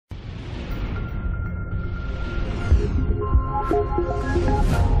Hello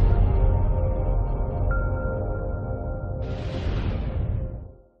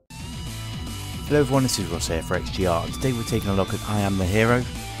everyone, this is Ross here for XGR, and today we're taking a look at I Am the Hero.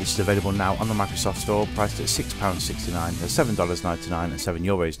 This is available now on the Microsoft Store, priced at £6.69, that's $7.99 and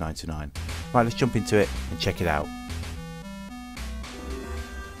 €7.99. Right, let's jump into it and check it out.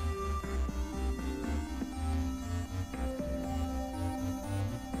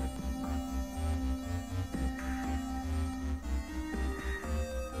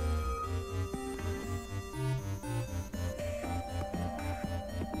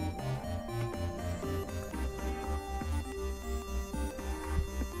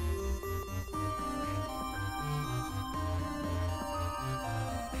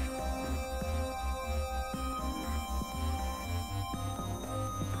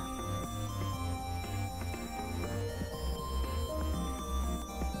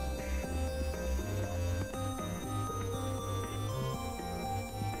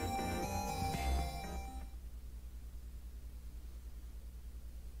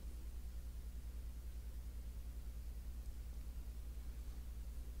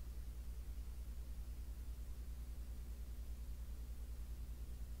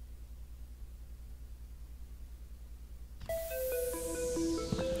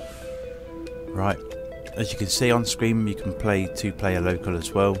 Right, as you can see on screen, you can play 2-player local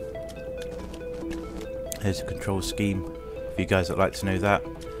as well. Here's a control scheme for you guys that like to know that.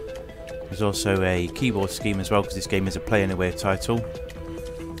 There's also a keyboard scheme as well, because this game is a Play Anywhere title. So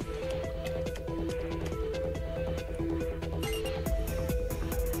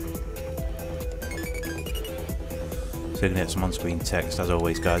you're going to get some on-screen text as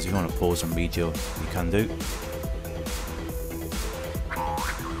always, guys. If you want to pause and read you can do.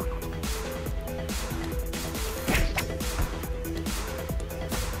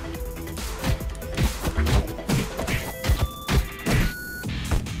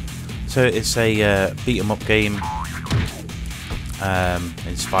 So it's a beat 'em up game,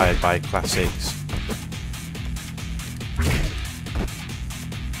 inspired by classics.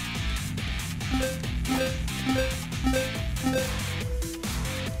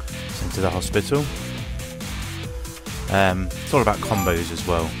 Sent to the hospital. It's all about combos as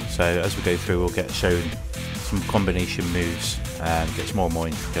well. So as we go through, we'll get shown some combination moves, gets more and more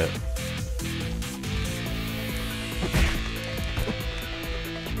intricate.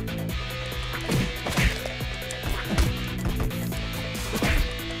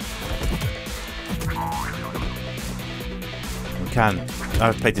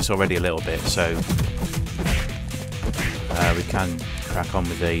 I've played this already a little bit, so we can crack on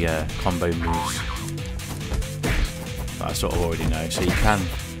with the combo moves that I sort of already know. So you can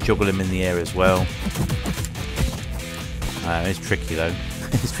juggle him in the air as well. It's tricky though.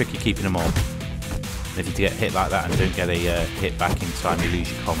 It's tricky keeping them on. If you get hit like that and don't get a hit back in time, you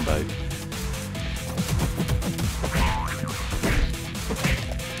lose your combo.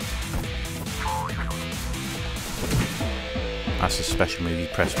 That's a special move, you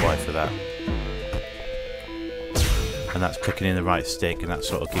press Y for that. And that's clicking in the right stick, and that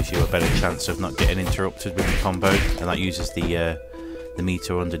sort of gives you a better chance of not getting interrupted with the combo. And that uses the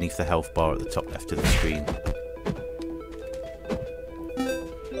meter underneath the health bar at the top left of the screen.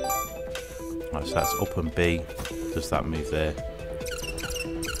 Right, so that's up and B, does that move there.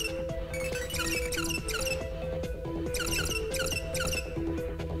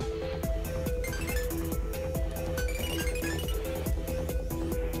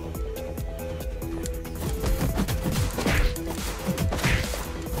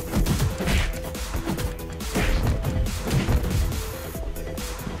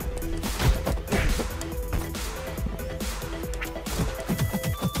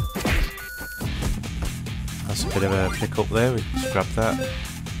 That's a bit of a pick up there, we just grab that.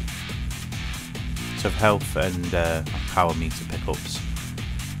 So health and power meter pickups.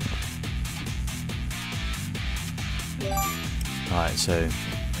 Right, so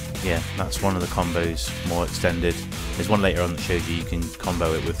yeah, that's one of the combos, more extended. There's one later on that shows you can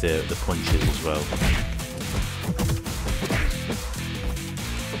combo it with the punches as well.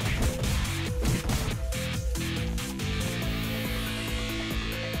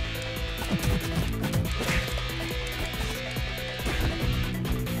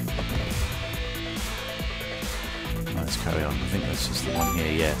 Let's carry on. I think this is the one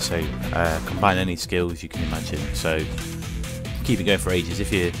here, yeah. So combine any skills you can imagine. So keep it going for ages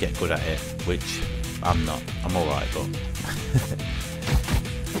if you get good at it, which I'm not. I'm alright, but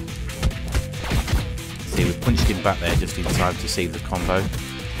see, we punched him back there just in time to save the combo.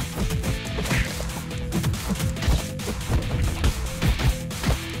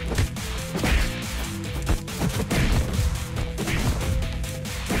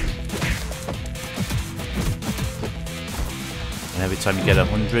 And every time you get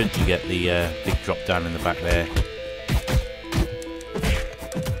 100, you get the big drop down in the back there.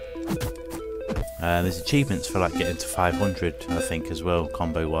 There's achievements for like getting to 500, I think, as well,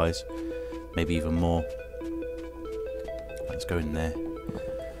 combo wise. Maybe even more. Let's go in there.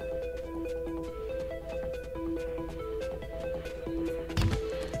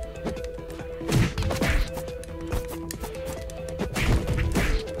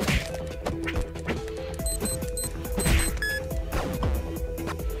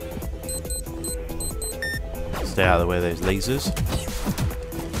 Stay out of the way of those lasers.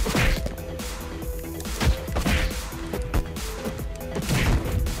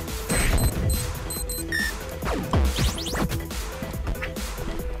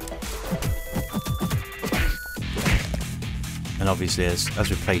 And obviously, as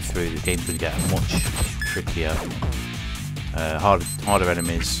we play through, the game's going to get much trickier. Harder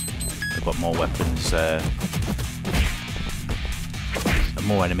enemies. They've got more weapons. And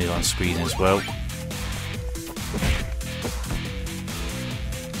more enemies on screen as well.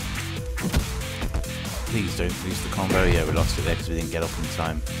 Please don't lose the combo. Yeah, we lost it there because we didn't get up in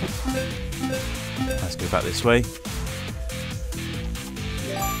time. Let's go back this way.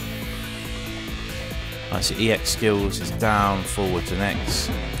 Right, so EX skills is down, forwards and X.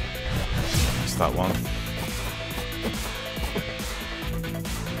 That's that one.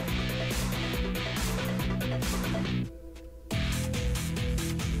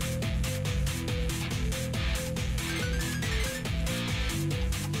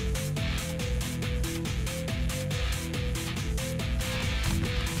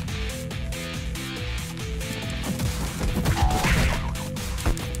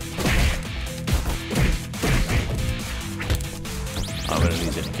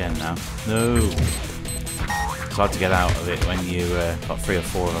 Again now. No! It's hard to get out of it when you got 3 or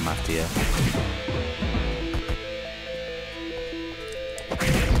 4 of them after you.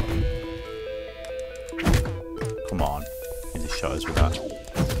 Come on. He just shot us with that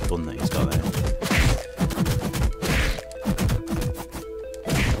gun that he's got there.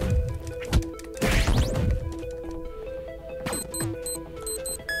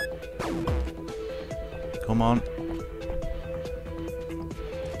 Come on.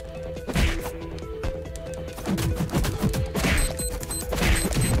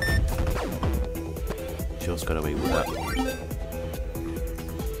 Just got away with that.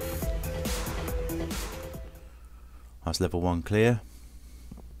 That's level 1 clear.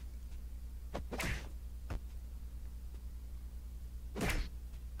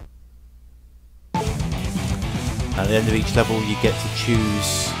 At the end of each level you get to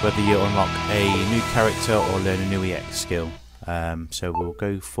choose whether you unlock a new character or learn a new EX skill. So we'll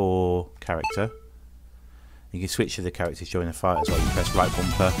go for character. You can switch to the characters during the fight as well. You press right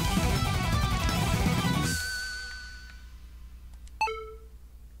bumper.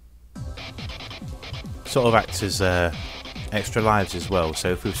 Sort of acts as extra lives as well, so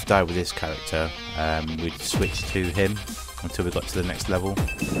if we were to die with this character, we'd switch to him until we got to the next level.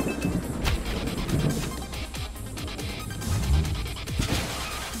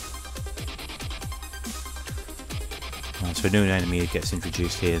 So a new enemy gets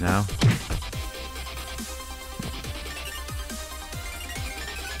introduced here now.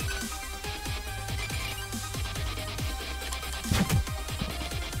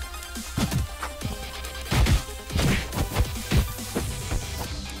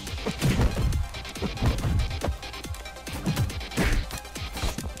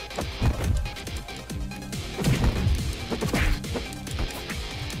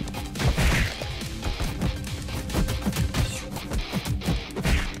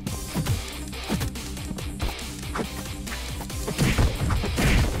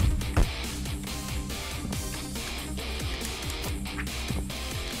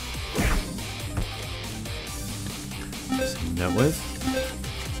 Dealt with.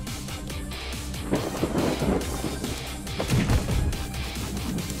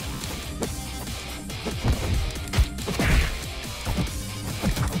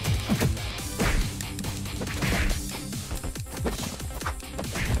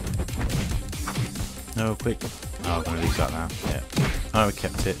 No, quick. Oh, I'm going to lose that now. Yeah. Oh, we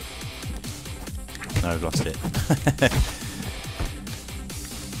kept it. No, we've lost it.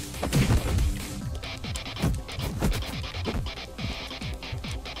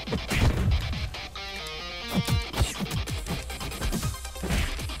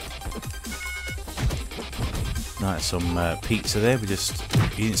 Right, some pizza there. You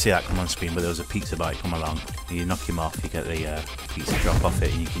didn't see that come on screen, but there was a pizza bite come along. You knock him off, you get the pizza drop off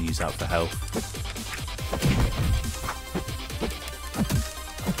it, and you can use that for health.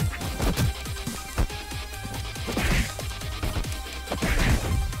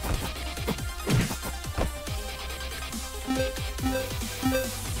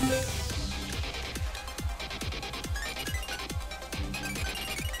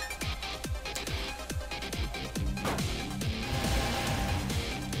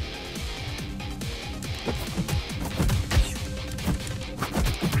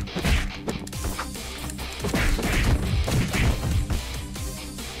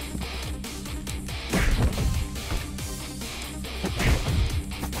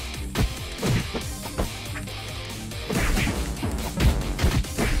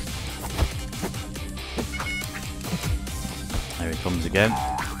 comes again.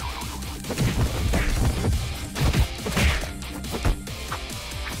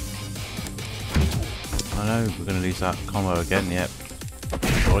 I know, we're going to lose that combo again, yep.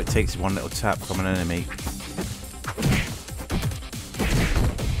 All it takes is one little tap from an enemy.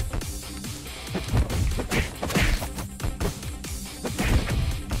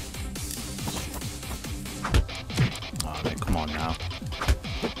 Oh no, come on now.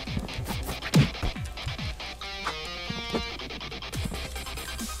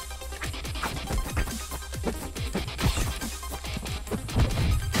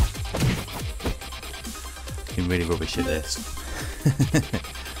 Been really rubbish at this.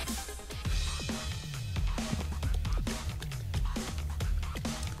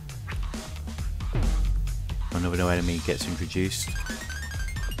 Another new enemy gets introduced.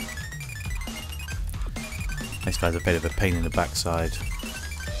 This guy's a bit of a pain in the backside.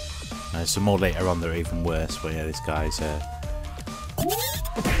 There's some more later on that are even worse, but yeah, this guy's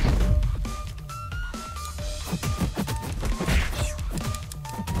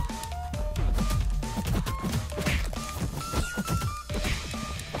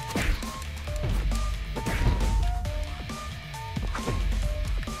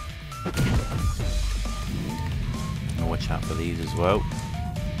watch out for these as well.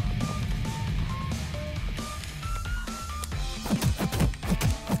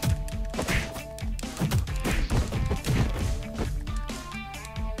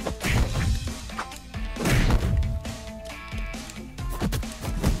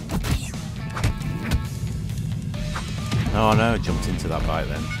 Oh no, I jumped into that bite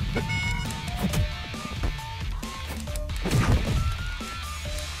then.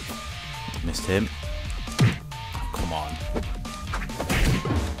 Missed him. Come on.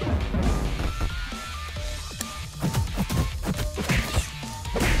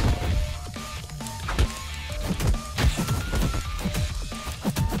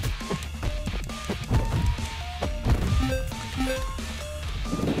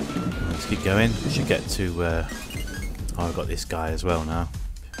 Let's keep going. We should get to oh, I've got this guy as well now.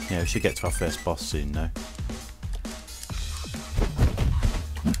 Yeah, we should get to our first boss soon though.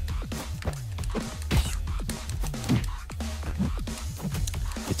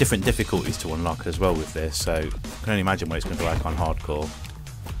 There's different difficulties to unlock as well with this, so I can only imagine what it's going to be like on hardcore.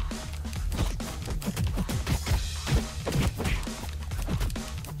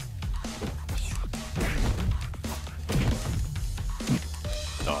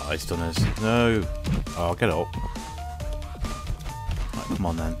 Oh, he's done us. No! Oh, get up. Right, come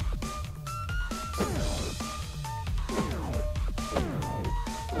on then.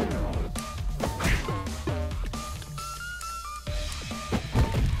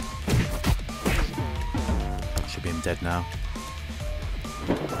 Should be him dead now.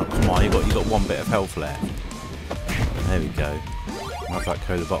 Oh, come on, you got one bit of health left. There we go. I'll have that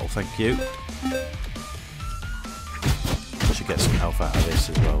cola bottle, thank you. Should get some health out of this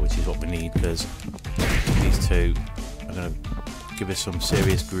as well, which is what we need, because these two are going to give us some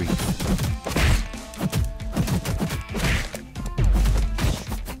serious grief.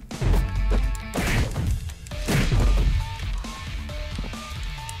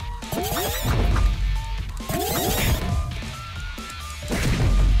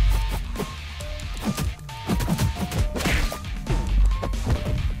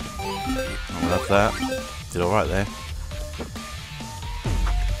 I love that. Did alright there.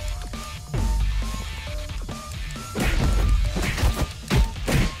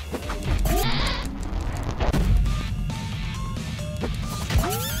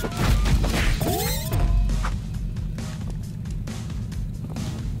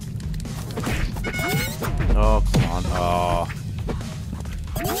 Oh, come on. Oh.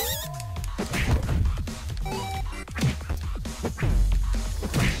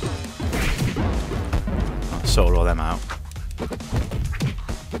 I'll sort all them out.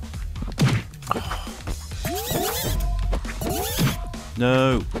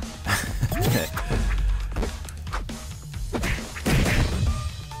 No.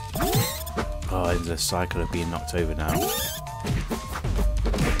 Oh, it's a cycle of being knocked over now.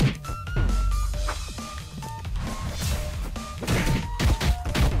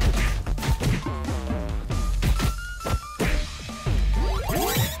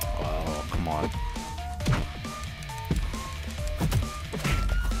 Oh, come on.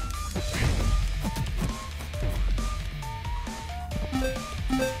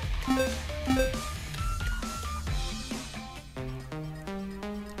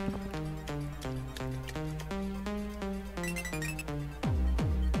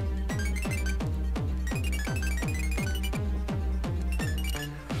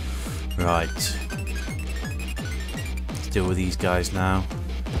 Right. deal with these guys now.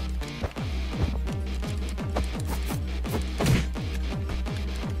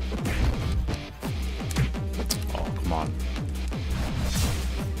 Oh, come on.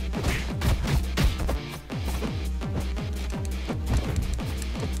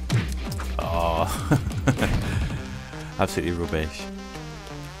 Oh, absolutely rubbish.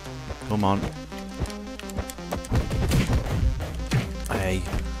 Come on. Hey.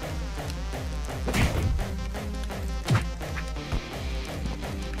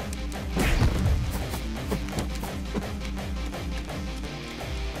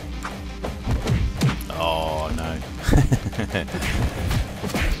 Oh no.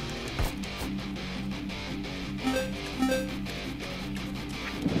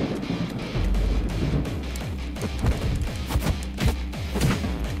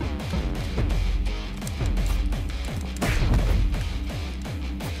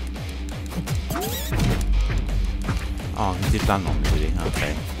 Oh, he did land on me, did he?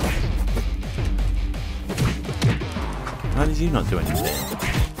 Okay. How did you not do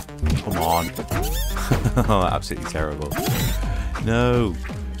anything? Come on. Oh, absolutely terrible. No.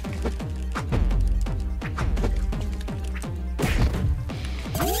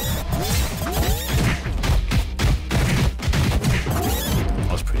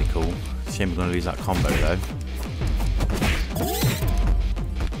 That was pretty cool. Shame we're going to lose that combo though.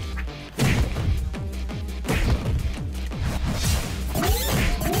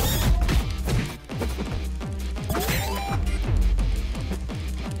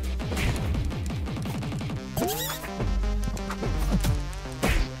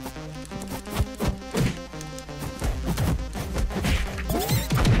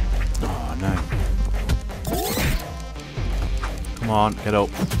 Come on, get up.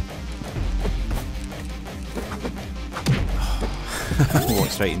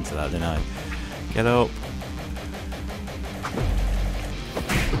 Walked straight into that, didn't I? Get up.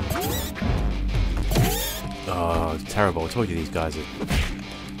 Oh, it's terrible. I told you these guys are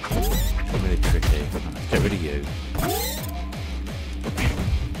really tricky. Let's get rid of you.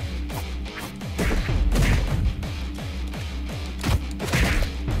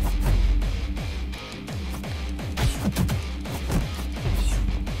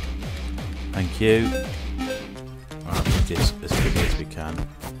 Thank you. Alright, we'll do this as quickly as we can.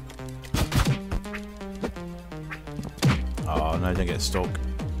 Oh no, don't get stuck.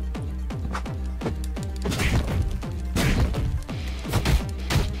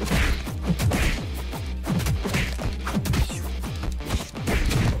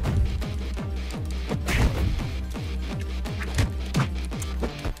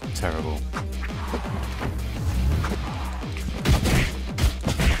 Terrible.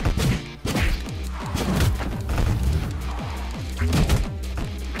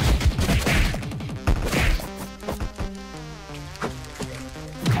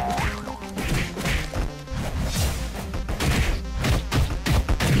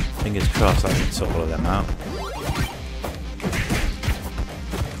 Fingers crossed I can sort all of them out.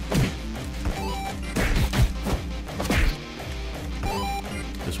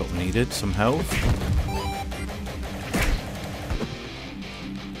 Just what we needed, some health.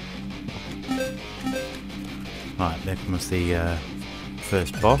 Right, there comes the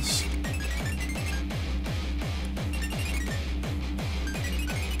first boss.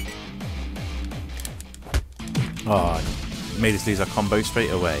 Oh, made us lose our combo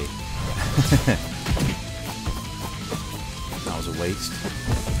straight away. That was a waste.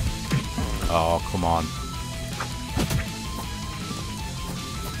 Oh, come on.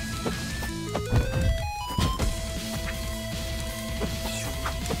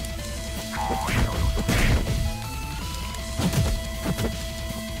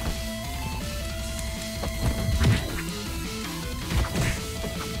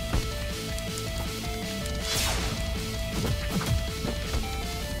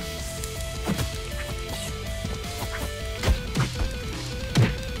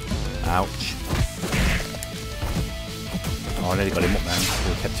 Ouch. Oh, I nearly got him up then.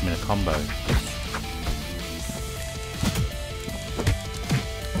 We kept him in a combo.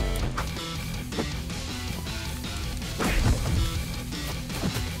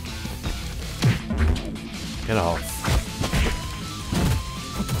 Get off.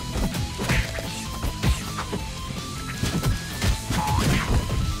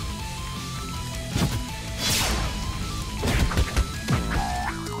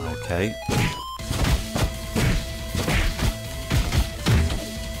 Okay.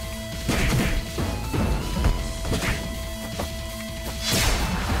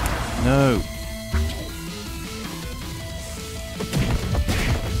 No.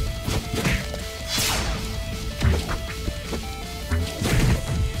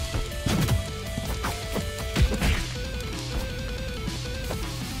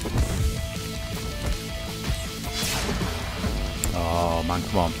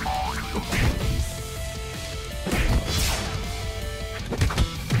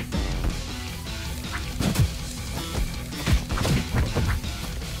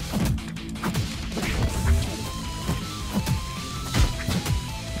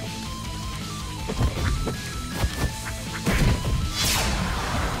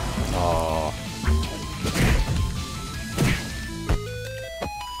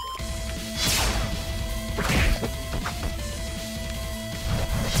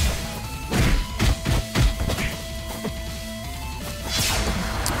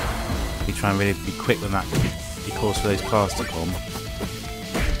 Try and really be quick when that he calls for those cars to come.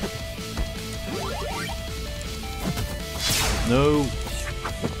 No.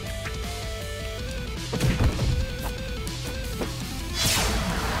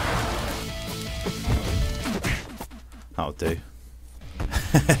 That'll do.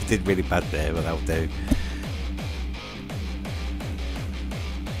 Did really bad there, but that'll do.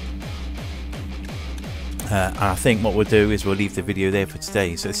 And I think what we'll do is we'll leave the video there for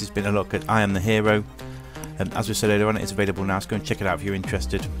today. So this has been a look at I Am the Hero. As we said earlier on, it's available now, so go and check it out if you're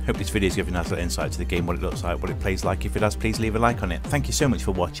interested. Hope this video has given us a little insight to the game, what it looks like, what it plays like. If it does, please leave a like on it. Thank you so much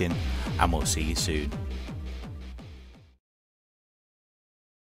for watching, and we'll see you soon.